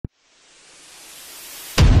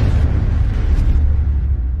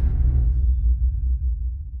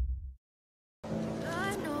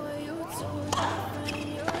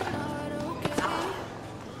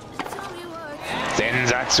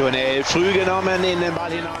Sensationell früh genommen in den Ball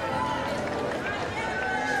hinein.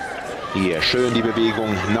 Hier schön die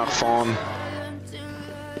Bewegung nach vorn.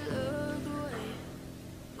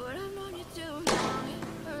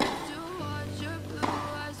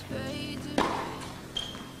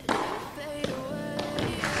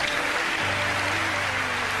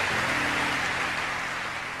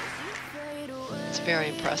 It's very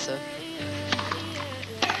impressive.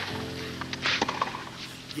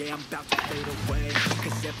 Yeah, I'm about to fade away,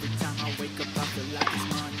 cause every time I wake up I feel like it's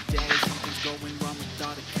Monday. Something's going wrong with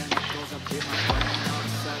all the chemicals up in my brain. All of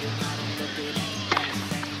a sudden I don't look at anything the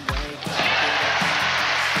same way.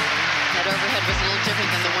 That overhead was a little different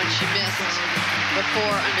than the one she missed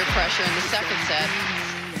before under pressure in the second set.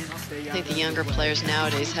 I think the younger players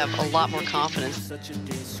nowadays have a lot more confidence.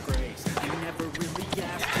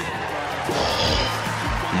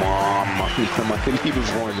 Mama, meine liebe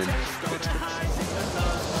Freundin.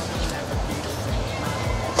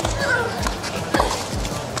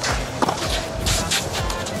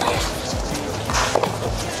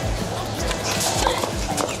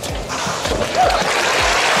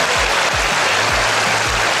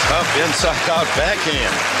 Inside out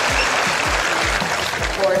backhand.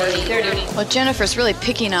 Well, Jennifer's really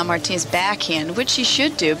picking on Martina's backhand, which she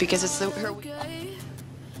should do because it's her.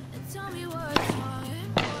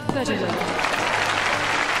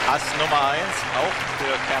 Ass Nummer 1, auch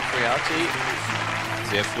für Capriati.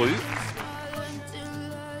 Sehr früh.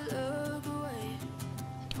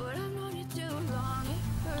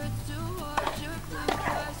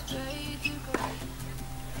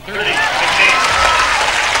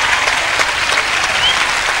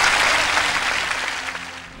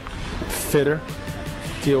 Fitter,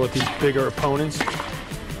 deal with these bigger opponents.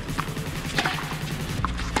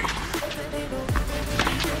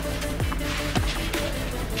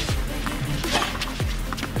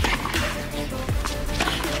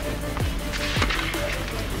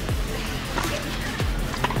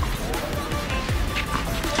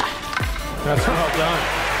 That's well done.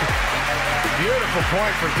 Beautiful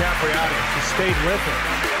point from Capriati. She stayed with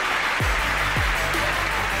it.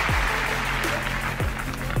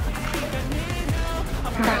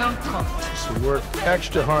 She worked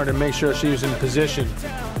extra hard to make sure she was in position.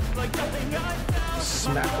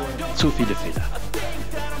 Smack away. Zu viele Fehler.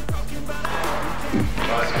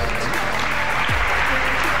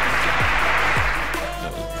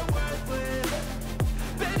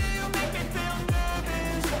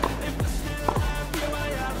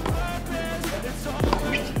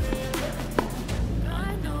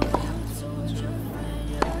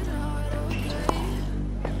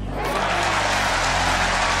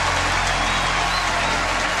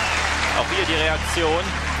 Auch hier die Reaktion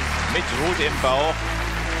mit Wut im Bauch.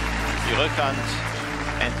 Die Rückhand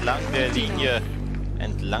entlang der Linie,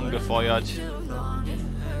 entlang gefeuert.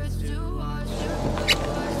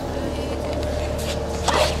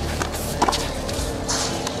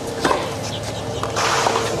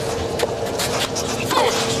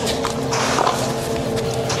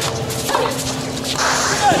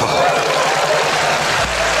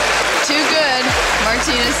 Too good,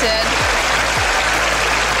 Martina said.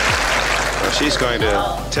 She's going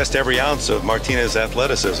to test every ounce of Martina's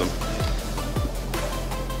athleticism.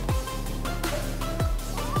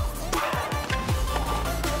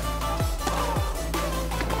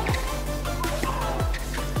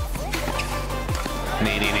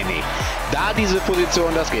 Nee. Da diese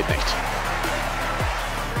Position, das geht nicht.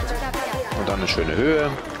 Und dann eine schöne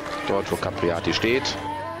Höhe, dort wo Capriati steht.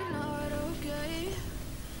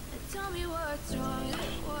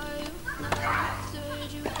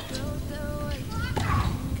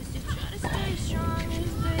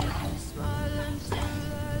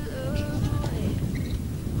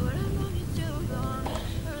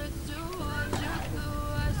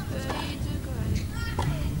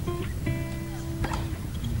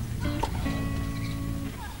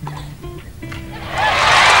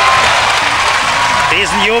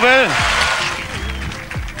 Riesenjubel.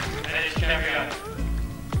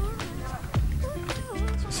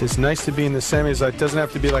 It's nice to be in the semis. It doesn't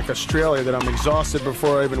have to be like Australia that I'm exhausted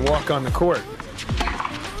before I even walk on the court.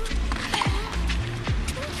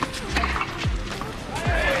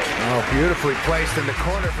 Oh, beautifully placed in the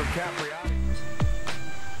corner from Capriati.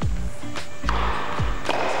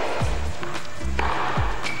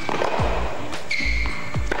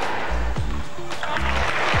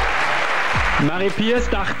 Marie Pierce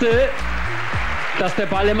dachte, dass der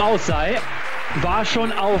Ball im Aus sei, war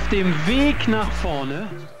schon auf dem Weg nach vorne.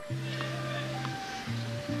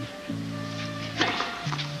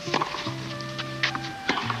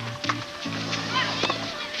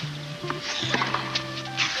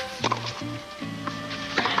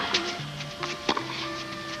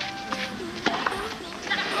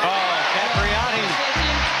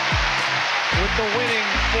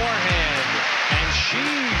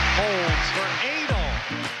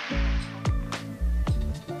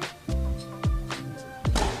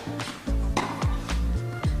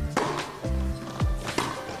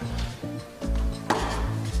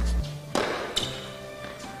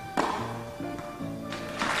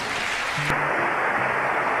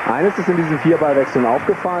 Eines ist in diesen 4 Ballwechseln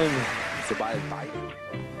aufgefallen. Sobald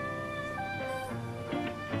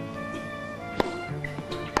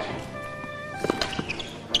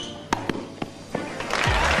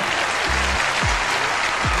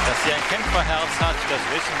Dass sie ein Kämpferherz hat, das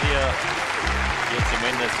wissen wir hier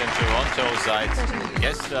zumindest in Toronto seit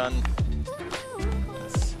gestern.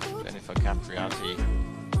 Dass Jennifer Capriati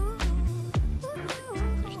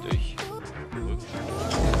sich durch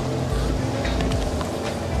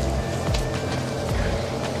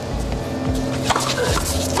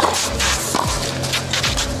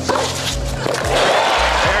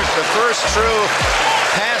There's the first true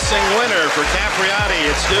passing winner for Capriati.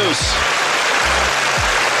 It's deuce.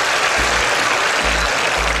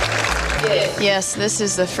 Yes, this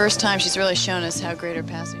is the first time she's really shown us how great her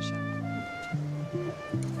passing shot.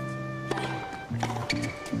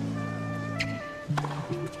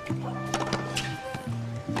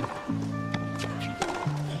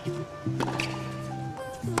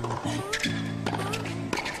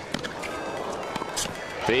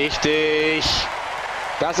 Richtig.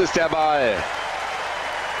 Das ist der Ball.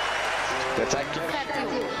 Der zeigt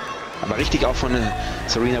aber richtig auch von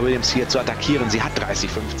Serena Williams hier zu attackieren. Sie hat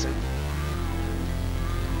 30-15.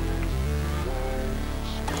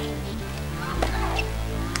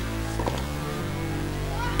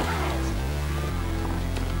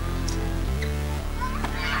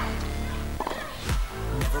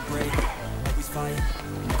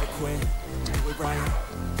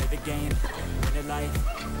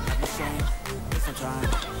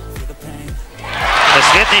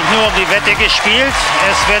 Es wird nicht nur um die Wette gespielt,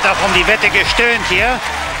 es wird auch um die Wette gestöhnt hier.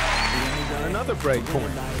 Another break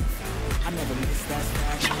point.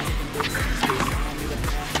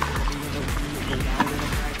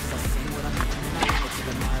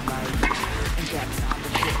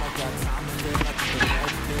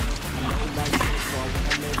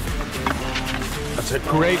 That's a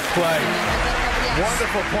great play.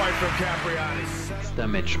 Wonderful point from Capriati. Das ist der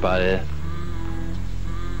Matchball.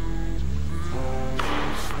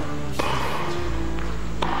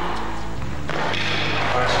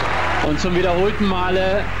 Und zum wiederholten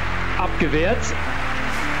Male abgewehrt.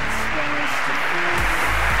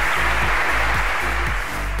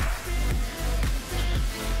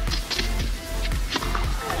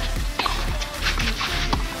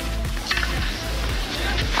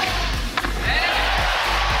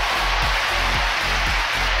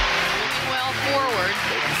 Well forward.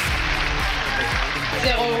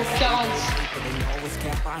 0-40.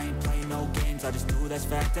 I ain't playing no games, I just do that's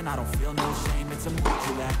fact and I don't feel no shame. It's a mood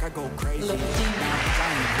you lack, I go crazy. Now I ain't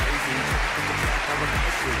crazy. I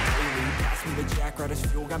replace shit daily. Pass me the jack, right as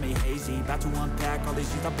fuel, got me hazy. About to unpack all these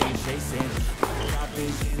shit I've been chasing. I got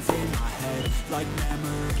visions in my head, like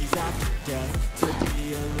memories after death. To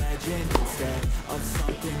be a legend instead of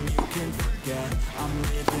something you can forget. I'm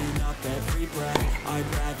living up every breath, I'd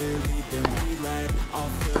rather lead than be led.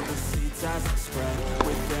 I'll fill the seats as I spread,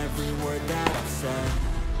 with every word that I've said.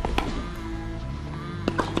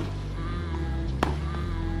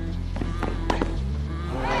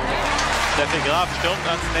 Steffi Graf stürmt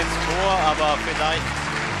ans Netz vor, aber vielleicht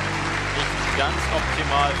nicht ganz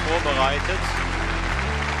optimal vorbereitet.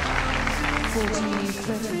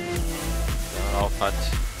 Darauf hat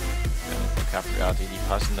Capriati die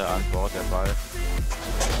passende Antwort, der Ball.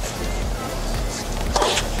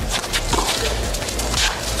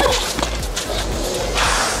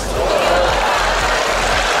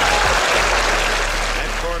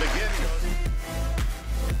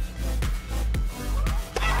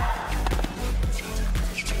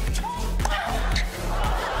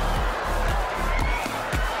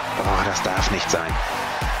 Das darf nicht sein.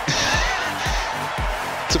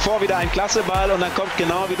 Zuvor wieder ein klasse Ball und dann kommt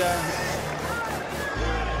genau wieder...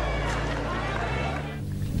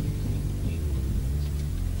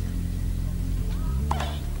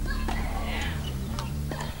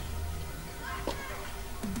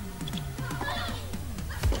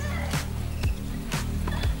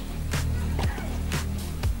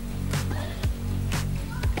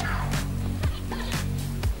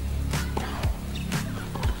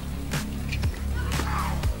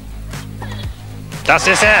 Das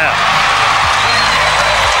ist er.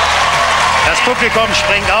 Das Publikum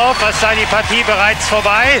springt auf, als sei die Partie bereits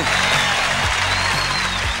vorbei.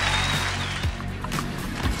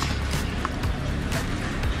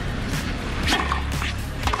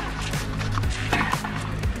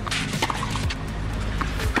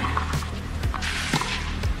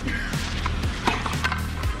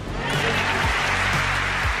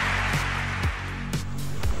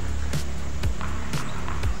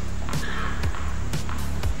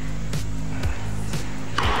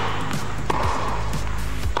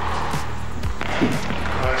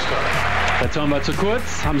 Der Turn war zu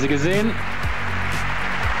kurz, haben Sie gesehen.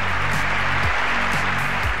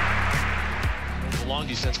 Long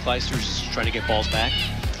distance, Kleister's trying to get balls back.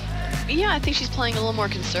 Yeah, I think she's playing a little more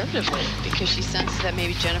conservatively because she senses that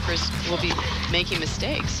maybe Jennifer's will be making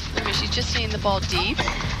mistakes. I mean, she's just seeing the ball deep,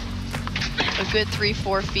 a good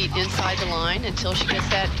 3-4 feet inside the line until she gets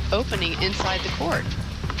that opening inside the court.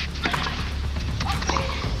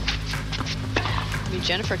 I mean,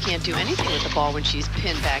 Jennifer can't do anything with the ball when she's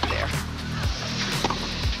pinned back there.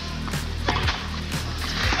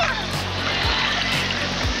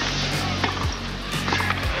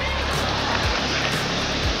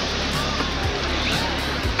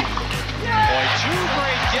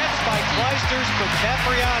 But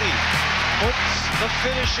Capriati puts the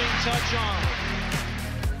finishing touch on.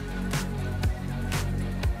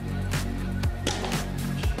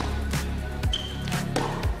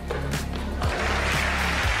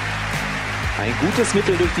 Ein gutes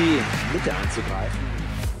Mittel, durch die Mitte anzugreifen.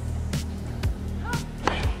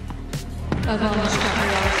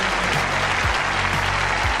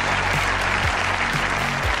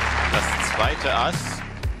 Das zweite Ass.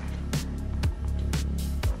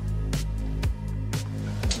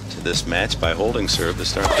 This match by holding serve to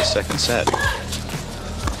start the second set. Those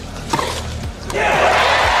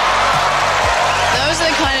are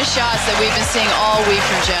the kind of shots that we've been seeing all week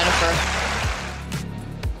from Jennifer.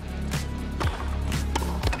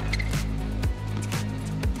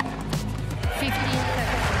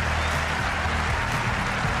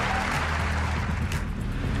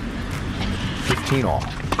 All.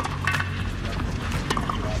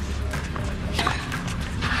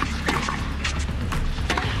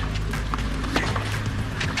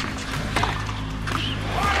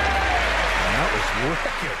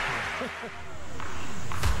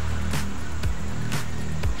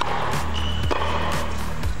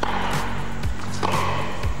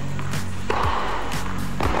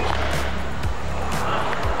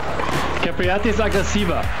 Capriati ist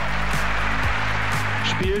aggressiver.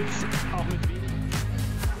 Spielt auch mit wenig.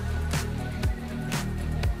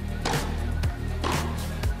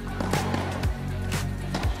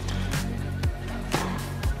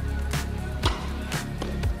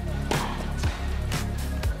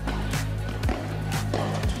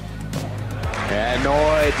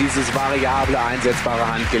 Erneut dieses variable einsetzbare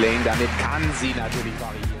Handgelenk. Damit kann sie natürlich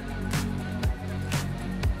variieren.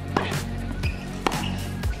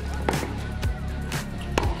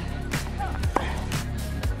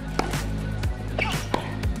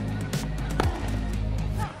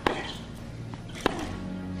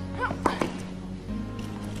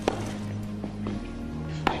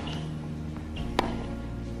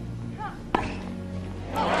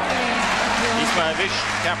 Erwischt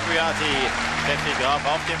Capriati, Steffi Graf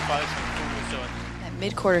auf dem falschen Fuß. That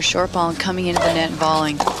mid-quarter short ball and coming into the net and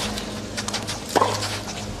volleying.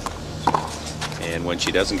 And when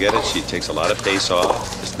she doesn't get it, she takes a lot of pace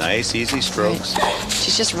off. Just nice, easy strokes. Right.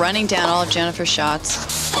 She's just running down all of Jennifer's shots.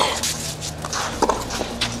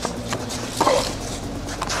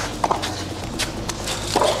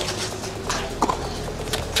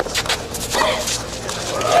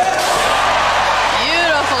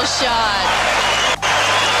 Beautiful shot.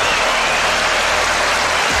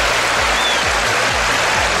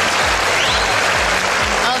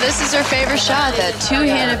 This is her favorite shot, that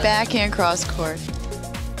two-handed backhand cross court.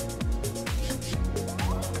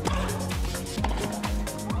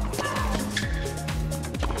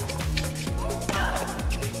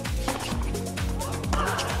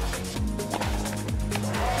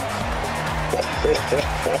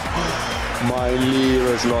 Mein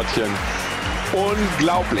liebes Lottchen.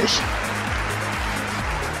 Unglaublich.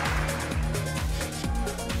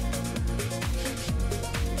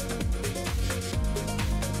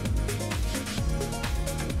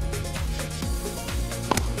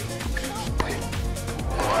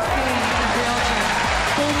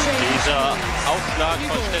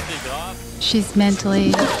 She's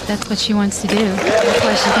mentally, that's what she wants to do. That's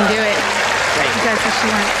why she can do it. That's what she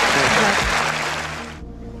wants.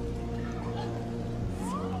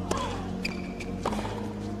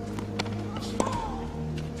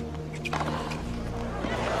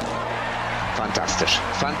 Fantastisch.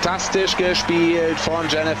 Fantastisch gespielt von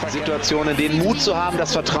Jennifer. Situationen, den Mut zu haben,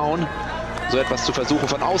 das Vertrauen, so etwas zu versuchen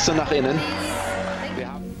von außen nach innen.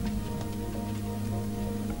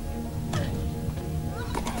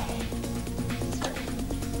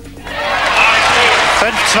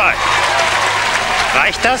 5-2.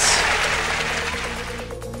 Reicht das?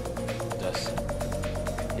 Das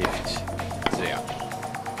hilft sehr.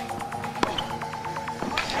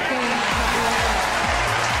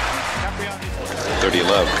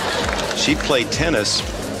 Love. She played tennis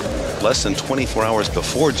less than 24 hours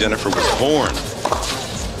before Jennifer was born.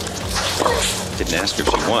 Didn't ask her if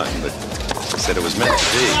she won, but said it was meant to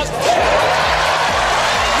be.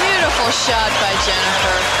 Beautiful shot by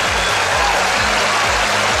Jennifer.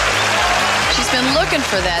 She's been looking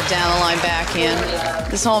for that down the line backhand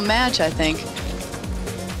this whole match, I think.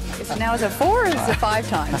 Now is it 4 or is it 5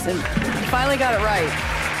 times? And you finally got it right.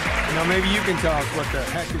 You know, maybe you can tell us what the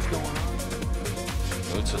heck is going on.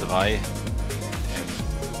 0:3 im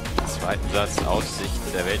zweiten Satz aus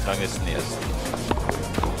Sicht der Weltranglistenersten.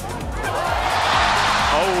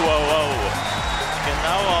 Oh.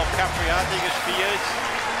 Genau auf Capriati gespielt,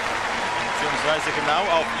 beziehungsweise genau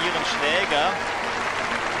auf ihren Schläger.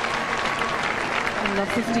 Number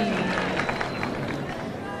 15.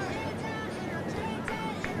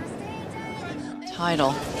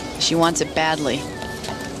 Title. She wants it badly.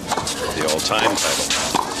 The all-time title.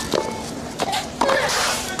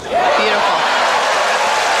 Beautiful.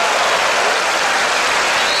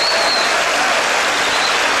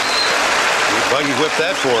 Buggy whipped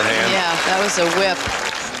that forehand. Yeah, that was a whip.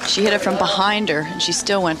 She hit it from behind her, and she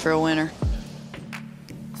still went for a winner.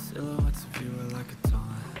 Silhouettes of you are like a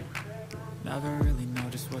taunt. Never really know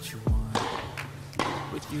just what you want.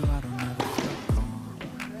 With you, I don't ever feel calm.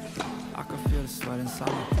 I can feel the sweat inside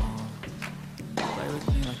my palm. Play with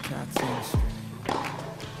me like cats in a string.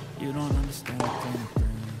 You don't understand the pain it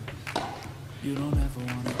brings. You don't ever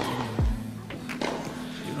want to give me ring.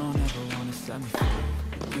 You don't ever want to set me free.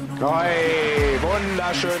 Hey,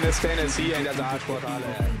 wunderschönes Tennis hier in der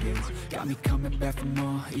Saarsporthalle. Got me coming back for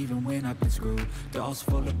more, even when I've been screwed. Dolls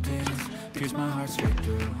full of pins, pierce my heart straight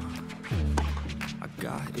through. I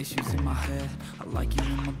got issues in my head. I like you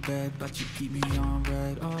in my bed, but you keep me on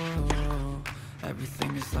red. Oh,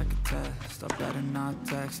 everything is like a test. I better not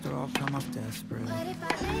text or I'll come off desperate. But if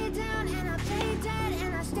I lay down and I play dead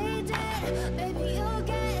and I stay dead, baby, you'll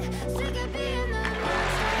get sick of being the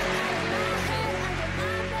monster.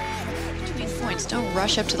 Points. Don't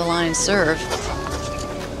rush up to the line and serve.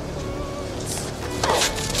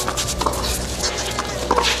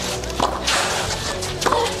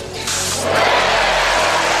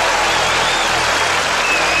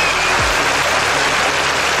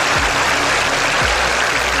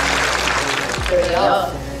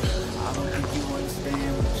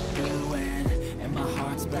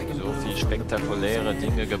 So viel spektakuläre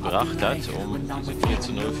Dinge gebracht hat, um diese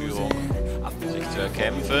 4:0-Führung sich zu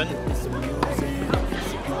erkämpfen.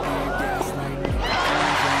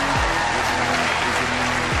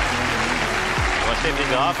 Aber Steffi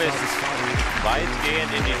Graf ist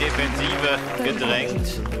weitgehend in die Defensive gedrängt.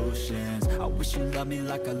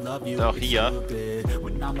 Und auch hier zieht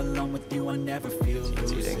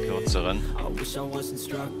sie den kürzeren.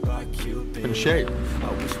 In shape.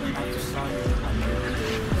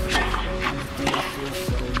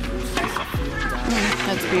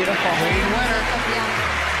 That's beautiful.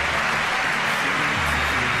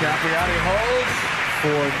 Capriati holds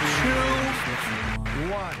for 2-1.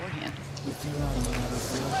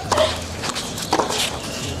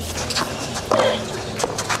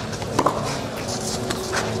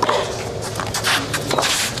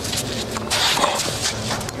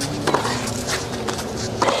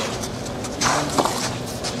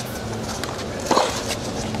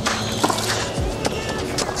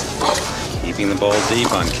 Keeping the ball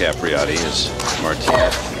deep on Capriati is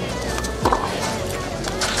Martina.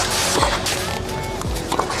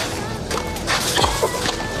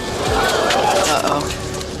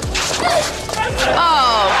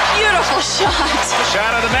 Oh, beautiful shot. The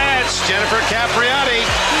shot of the match, Jennifer Capriati.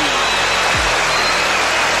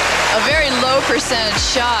 A very low percentage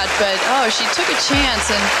shot, but oh, she took a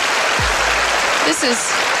chance, and this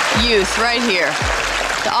is youth right here.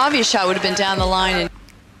 The obvious shot would have been down the line. And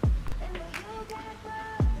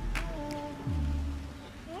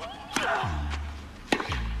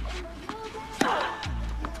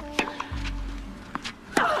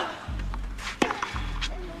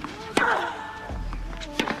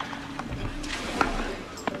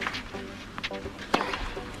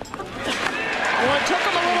Well, it took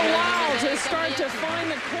him a little while to start to find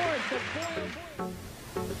the court.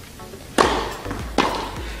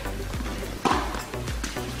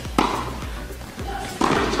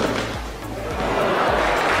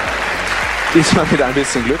 Diesmal mit ein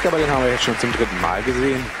bisschen Glück, aber den haben wir jetzt schon zum 3. Mal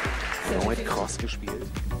gesehen. Erneut Cross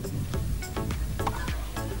gespielt.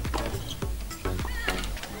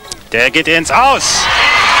 Der geht ins Aus.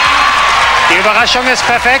 Die Überraschung ist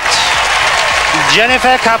perfekt.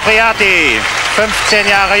 Jennifer Capriati, 15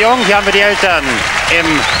 Jahre jung. Hier haben wir die Eltern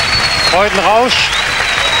im Freudenrausch.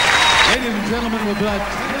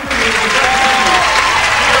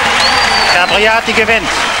 Capriati gewinnt.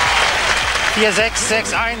 4-6,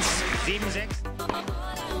 6-1, 7-6.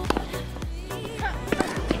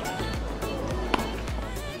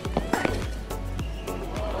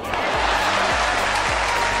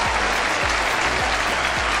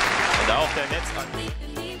 Und auch der Netzrand.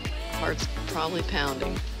 Heart's probably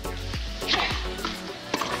pounding.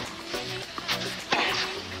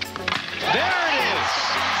 There it is.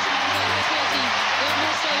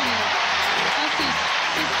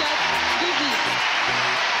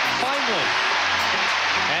 Finally,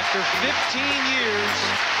 after 15 years,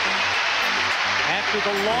 after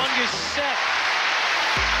the longest set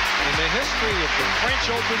in the history of the French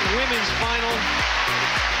Open Women's Final,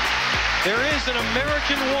 there is an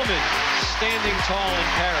American woman standing tall in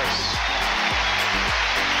Paris.